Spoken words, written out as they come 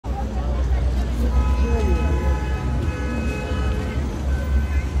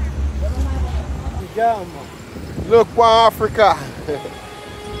Look for Africa.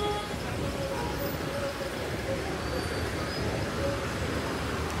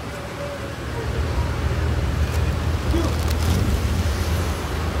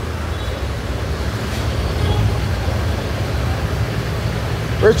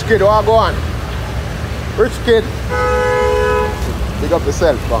 Rich kid, what go on? Rich kid. Pick up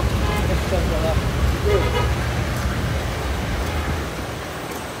yourself, man.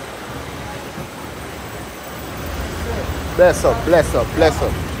 Bless up, bless up, bless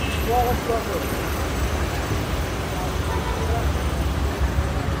up.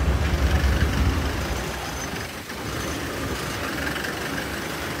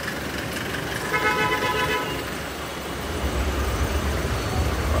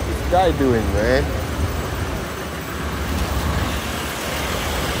 What's this guy doing, man?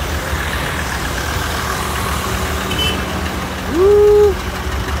 Woo!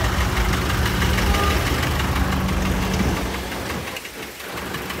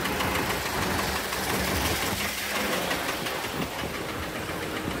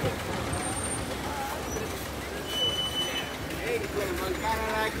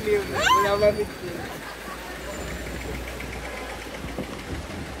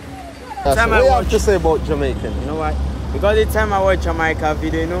 What you have to say about Jamaican? You know what? Because the time I watch Jamaica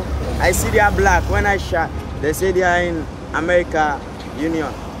video, you know, I see they are black. When I shot, they say they are in America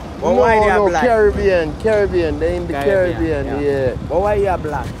Union. But why they are black? Caribbean. They're in the Caribbean, yeah. But why you are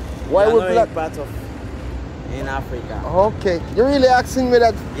black? Why we black? Part of in Africa. Okay. You're really asking me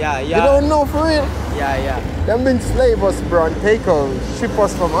that? Yeah. You don't know for real? Yeah. Them been slave us, bro, and ship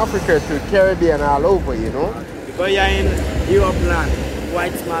us from Africa to Caribbean all over, you know? Because you're in Europe land,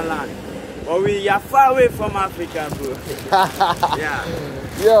 white man land. But we are far away from Africa, bro. Yeah.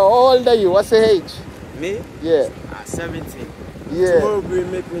 Yo, how old are you? What's your age? Me? Yeah. 17. Yeah. Tomorrow will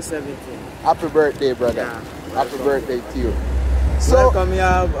make me 17. Happy birthday, brother. Yeah. Happy birthday to you. So, welcome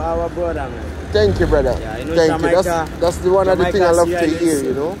our brother, man. Thank you, brother. Yeah, you know, thank Jamaica, you. That's the one of the things I love to hear,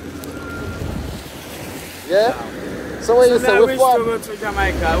 you know? Yeah? So when you say we wish to go to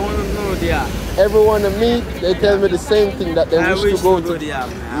Jamaica, I want to know there. Everyone I meet, they tell me the same thing that they wish to go to. There,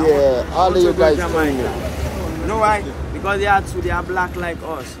 yeah, all of you guys know. You know why? Because they are black like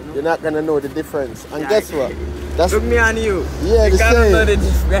us. You know? You're not gonna know the difference. And guess what? That's look me and you. Yeah, you the cannot same. know the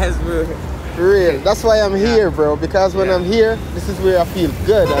difference, bro. For real. That's why I'm here, bro. Because when I'm here, this is where I feel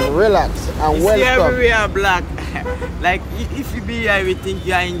good and relaxed and you welcome. See everywhere black. Like if you be here, we think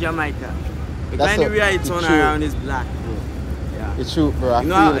you are in Jamaica. Because anywhere you turn around is black, bro. Yeah. It's true, bro. You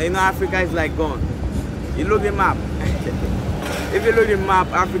know Africa is like gone. You look the map. If you look the map,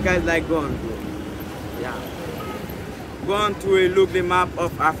 Africa is like gone, bro. Yeah. Gone to look the map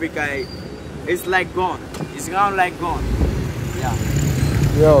of Africa, it's like gone. It's gone like gone. Yeah.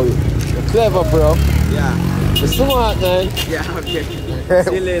 Yo, you're clever, bro. Yeah. You're smart, man. Yeah, okay.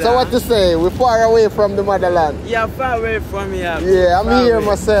 See you later. So what to say? We're far away from the motherland. Yeah, far away from here. Yeah, I'm here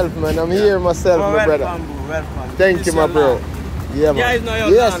myself, man. I'm here myself, my brother. Welcome. Thank you, my bro. Yeah, man. Yeah, it's not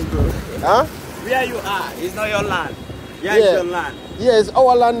your land, bro. Huh? Where you are, it's not your land. Yeah, it's your land. Yeah, it's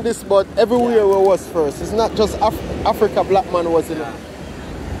our land, this, but everywhere we was first. It's not just Africa black man was in it.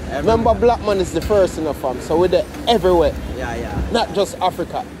 Remember, black man is the first in the farm, so we're there everywhere. Yeah. Not just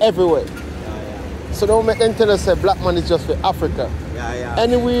Africa, everywhere. So don't make them tell us that black man is just for Africa. Yeah.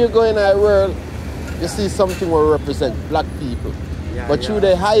 Anywhere you go in our world, you see something will represent black people. But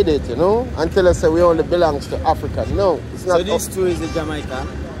they hide it, you know, until they say we only belongs to Africa. No, it's not. So this too is a Jamaican?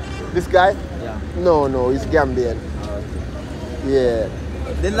 This guy? Yeah. No, he's Gambian. Yeah.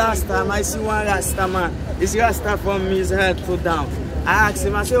 The last time I see one Rasta man, this Rasta from his head to down. I asked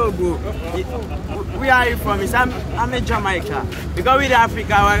him, I said, oh bro, where are you from? He said, I'm in Jamaica. Because with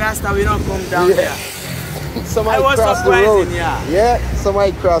Africa, our Rasta, we don't come down there. Somebody crossed the road. Yeah,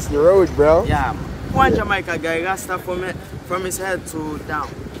 somebody crossed the road, bro. Yeah. One Jamaica guy, Rasta from his head to down.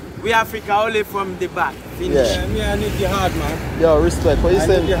 We Africa only from the back. Finish. Yeah. Me, I need the hard, man. Yo, respect. What you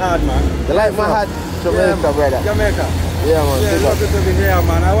saying? I need the hard, man. You like my hat? Jamaica, brother. Jamaica. Yeah, man. Yeah, I want to be there,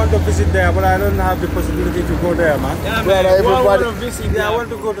 man. I want to visit there, but I don't have the possibility to go there, man. Yeah, brother, man. everybody. I want to visit there. I want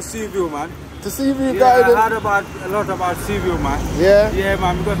to go to Seaview, man. To Seaview, yeah, Garden? I heard a lot about Seaview, man. Yeah? Yeah,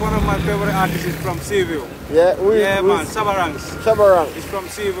 man, because one of my favorite artists is from Seaview. Yeah? Man, Sabarangs. Sabarang. It's from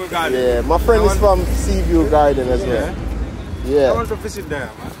Seaview Garden. Yeah, my friend is from Seaview Garden as well. Yeah. I want to visit there,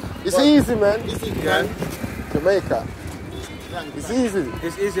 man. It's easy, man. Yeah. Jamaica. It's easy.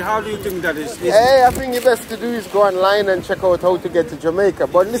 It's easy. How do you think that is easy? Hey, I think the best to do is go online and check out how to get to Jamaica.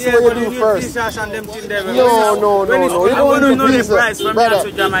 But listen what you do first. No. You don't need visa. Brother,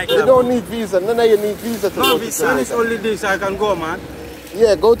 to Jamaica. You don't need visa. None of you need visa to go to Jamaica. It's only this I can go, man.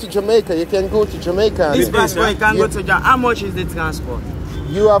 Yeah, go to Jamaica. You can go to Jamaica. This passport, you can go to Jamaica. How much is the transport?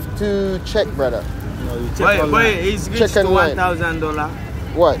 You have to check, brother. No, you check Boy, it's reached to $1,000.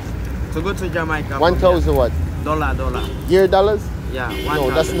 What? To go to Jamaica. 1,000 what? Dollar. Year dollars? Yeah,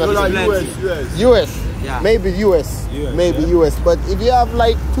 1,000. No, that's not US. US. Yeah. Maybe US. Maybe US. But if you have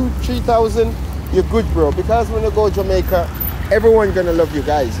like 2,000-3,000, you're good, bro. Because when you go to Jamaica, everyone gonna love you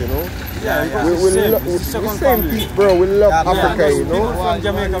guys, you know. Yeah, we same people, bro. We love Africa, you know. People from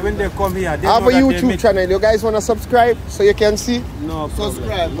Jamaica, when they come here, they I have know a that YouTube channel. You guys wanna subscribe so you can see? No problem.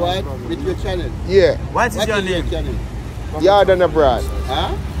 Subscribe, what? With your channel. Yeah. What is your name? Yard and Abroad.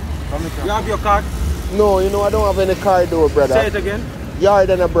 Huh? You have your card? No, you know I don't have any card though, brother. Say it again. Yard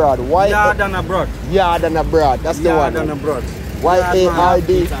and Abroad. Why? Yard and Abroad. Yard and Abroad. That's the one. Yard and Abroad. YARD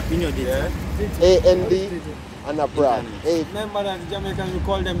and Abroad. Remember that Jamaicans, we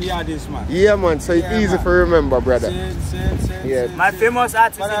call them yardies, man. Yeah, man. So it's easy to remember, brother. Yeah. My famous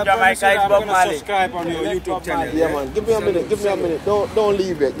artist in Jamaica is Bob Marley. Subscribe on your YouTube channel. Yeah, man. Give me a minute. Give me a minute. Don't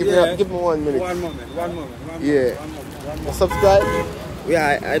leave it. Give me 1 minute. One moment. Yeah. Subscribe.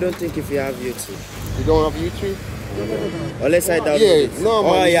 Yeah, I don't think if you have YouTube. You don't have YouTube? Unless I download Yeah, it. no,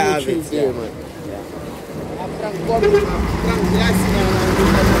 man. Oh, It's yeah, YouTube there, man.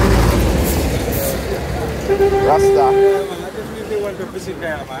 Rasta. I definitely want to visit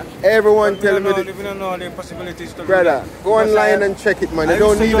there, man. Everyone tell me We don't know the possibilities to brother, go online and check it, man. You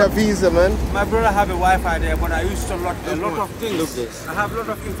don't need a visa, man. My brother have a Wi-Fi there, but I used to lot of things. Look this. I have a lot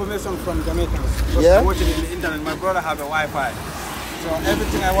of information from Jamaicans. Because Yeah? I watch it in the internet. My brother have a Wi-Fi. So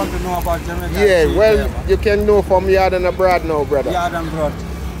everything I want to know about Jamaica. Yeah, well, there, man. you can know from Yard and Abroad now, brother. Yard and Broad.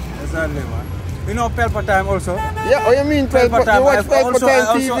 Exactly, man. You know Pelpa Time also? Yeah, oh, you mean Pelpa Time? You watch Pelpa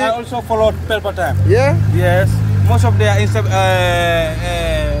Time TV? I also followed Pelpa Time. Yeah? Yes. Most of their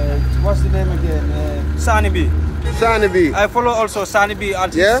what's the name again? Sunny B. Sunny B. I follow also Sunny B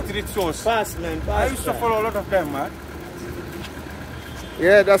at his street shows. Fast, man. I used to follow a lot of them, man.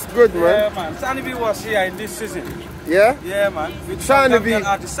 Yeah, that's good, man. Yeah, man. Sunny B was here in this season. Yeah? Yeah, man. With Sunny some B. Gambian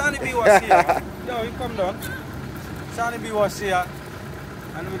artists. Sunny B was here. Yo, you come down. Sunny B was here.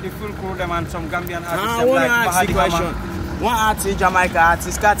 And with the full crew, them and some Gambian artists. I want to ask you a question. One artist, Jamaica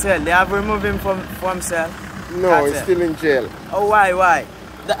artist, Cartel, they have removed him from cell. No, Cartel. he's still in jail. Oh, why?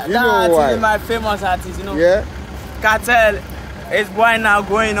 That You know artist why? is my famous artist, you know. Yeah? Cartel is boy now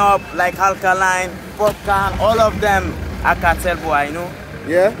growing up like Alkaline, Popcorn, all of them are Cartel boy, you know.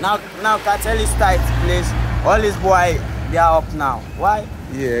 Yeah? Now Cartel is tight place. All his boy, they are up now. Why?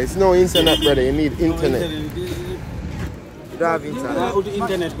 Yeah, it's no internet, brother. You need internet. You don't have internet. With the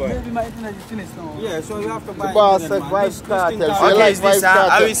internet, boy. Maybe my internet is finished now. Yeah, so you have to buy The boss internet, said man. Vibes Cartel. Okay, like is this Vibes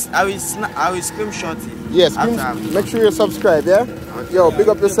Cartel. I will screenshot it. Yes, After. make sure you subscribe, yeah? Yo, big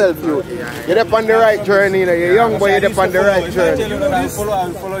up yourself, you. You're up on the right journey, you know. You're young, but you're up on the right If I tell journey. you that I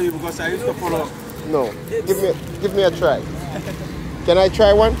will follow you because I used to follow. No, give me a try. Can I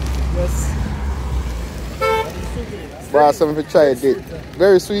try one? Yes. Bro, something to try it, did.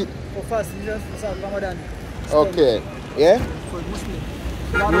 Very sweet. For fast, you just start Ramadan. Okay. Yeah? For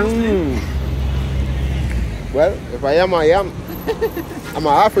Muslim. Well, if I am, I am. I'm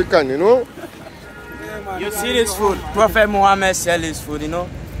an African, you know? You see this food? Prophet Muhammad sell his food, you know.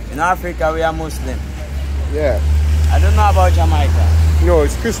 In Africa, we are Muslim. Yeah. I don't know about Jamaica. No,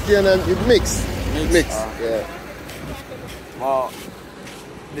 it's Christian and it mix. Mix. Yeah. Well,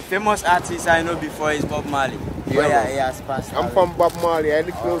 the famous artist I know before is Bob Marley. Yeah, Yeah, man. he has passed I'm away. from Bob Marley. I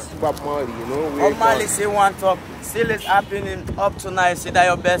live close to Bob Marley, you know? Bob Marley say one talk, still is happening up tonight, say that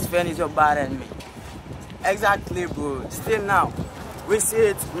your best friend is your bad enemy. Exactly, bro. Still now. We see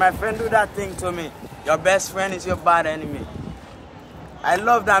it. My friend do that thing to me. Your best friend is your bad enemy. I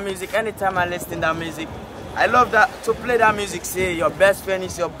love that music. Anytime I listen to that music, I love that to play that music. Say your best friend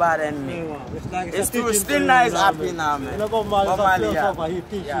is your bad enemy. It's true. Still nice, happy now, man. Bob Marley, yeah. he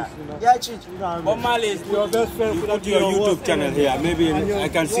teaches, Yeah, you know. yeah, Chich. Bob Marley is Your best friend You could put have your YouTube channel here. Maybe I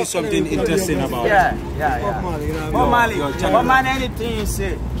can see something interesting about it. yeah. Bob Marley, you know. Bob Marley, your channel. Bob Marley, anything you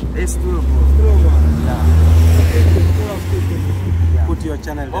say, it's true, bro. Put your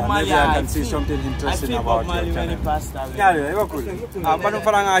channel there. Maybe I can see something interesting about your when he channel. passed away. Yeah, yeah, cool. But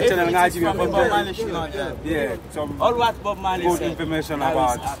for our channel, I give you Bob Marley should not tell. yeah, some All what Bob Marley good said. information I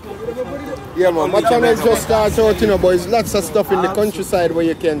was about. happy. Yeah, man. My channel just starts out, you know, but there's lots of stuff in the countryside where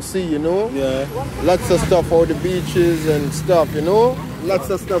you can see, you know? Yeah. Lots of stuff, all the beaches and stuff, you know? Lots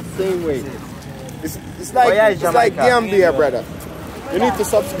of stuff same way. It's like, Oh, yeah, it's like Jamaica. Gambia, brother. You need to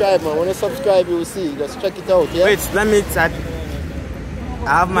subscribe, man. When you subscribe, you will see. Just check it out, yeah? Wait, let me type.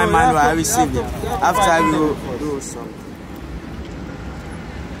 I have my manual, I received it. After I will do something.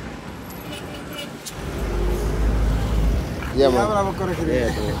 Yeah, I will man. have a correct Yeah,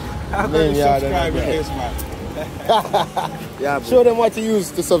 video. bro. I'm going to Yeah, subscribe yeah. with this, man. Yeah, bro. Show them what to use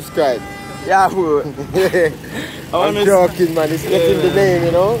to subscribe. Yeah, bro. I'm joking, man. It's getting the name,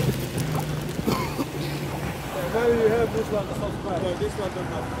 you know. Maybe you have this one to subscribe. No, this one don't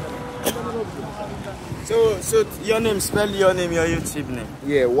have. So your name, spell your name, your YouTube name.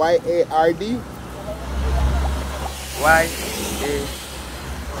 Yeah, Y-A-R-D.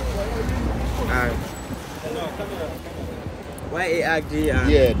 Y-A-R. Y-A-R-D and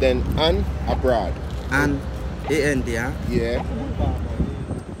Yeah, then and abroad. A-N-D, huh? Yeah.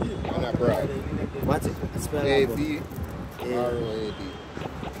 And abroad. What's it? Spell A-B. A- R-O-A-D.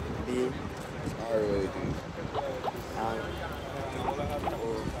 B. R-O-A-D. R.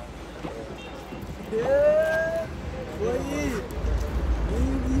 Yeah. Boy.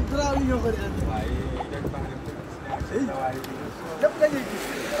 You bravo yung kanya.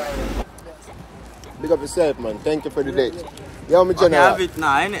 Big up yourself, man. Thank you for the date. Yeah, me Okay, I general. have it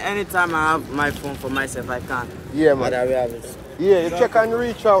now. Anytime I have my phone for myself, I can. Yeah, But man. I will have it. Yeah, you check and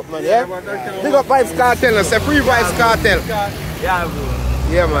reach out, man. Yeah. Big up Vibes Cartel. I say free Vibes Cartel. Yeah,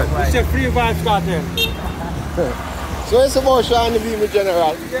 bro. Yeah, man. It's a free vibes cartel. So it's about Sean to be my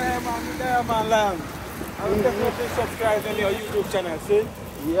general. Yeah, man, lamb. I will definitely subscribe on your YouTube channel, see?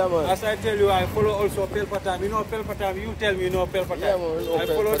 Yeah, man. As I tell you, I follow also Pelpa Time. You know Pelpa Time, you tell me you know Pelpa Time. Yeah, man, we know I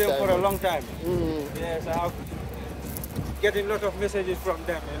follow Pelpa them Time, for man. a long time. Mm-hmm. Yes, I have getting a lot of messages from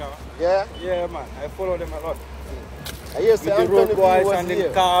them, you know. Yeah. Yeah, man, I follow them a lot. I used With to the road boys and the the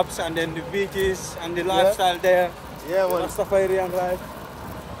cabs and then the beaches and the lifestyle there. Yeah, The man. Rastafarian life.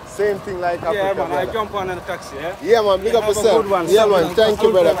 Same thing like Africa. Yeah, man, I brother. jump on a taxi, yeah? Yeah, man. Big up Have a yourself. good one. Yeah, Salute, man. Thank you,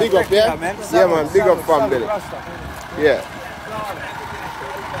 salute, brother. man. Big up, Take yeah. care, man. Yeah, man. Big up, Salute, family. Rasta. Yeah.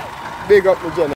 Big up, my general.